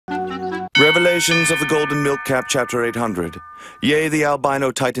Revelations of the Golden Milk Cap, Chapter 800. Yea, the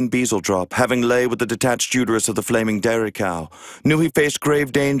albino titan Beezel drop, having lay with the detached uterus of the flaming dairy cow, knew he faced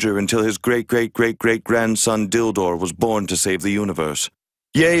grave danger until his great-great-great-great-grandson Dildor was born to save the universe.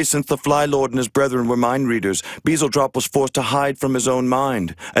 Yea, since the Fly Lord and his brethren were mind readers, Beezel drop was forced to hide from his own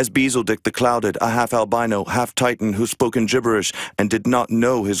mind, as Beezel Dick the Clouded, a half-albino, half-titan who spoke in gibberish and did not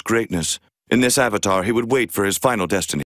know his greatness. In this avatar, he would wait for his final destiny.